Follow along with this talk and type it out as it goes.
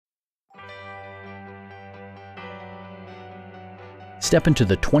step into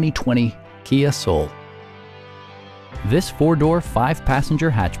the 2020 Kia Soul. This four-door, five-passenger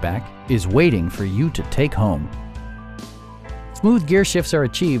hatchback is waiting for you to take home. Smooth gear shifts are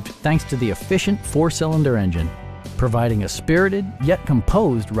achieved thanks to the efficient four-cylinder engine, providing a spirited yet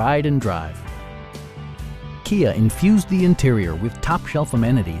composed ride and drive. Kia infused the interior with top-shelf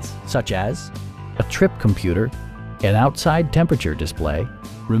amenities such as a trip computer, an outside temperature display,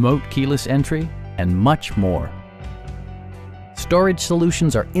 remote keyless entry, and much more. Storage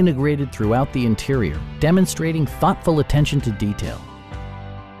solutions are integrated throughout the interior, demonstrating thoughtful attention to detail.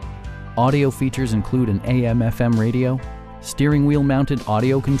 Audio features include an AM/FM radio, steering wheel mounted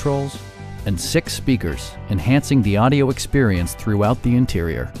audio controls, and 6 speakers, enhancing the audio experience throughout the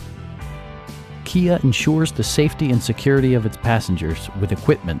interior. Kia ensures the safety and security of its passengers with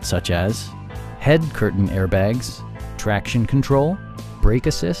equipment such as head curtain airbags, traction control, brake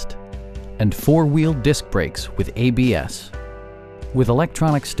assist, and 4-wheel disc brakes with ABS. With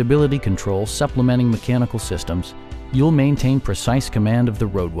electronic stability control supplementing mechanical systems, you'll maintain precise command of the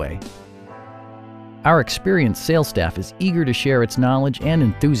roadway. Our experienced sales staff is eager to share its knowledge and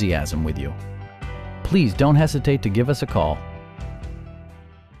enthusiasm with you. Please don't hesitate to give us a call.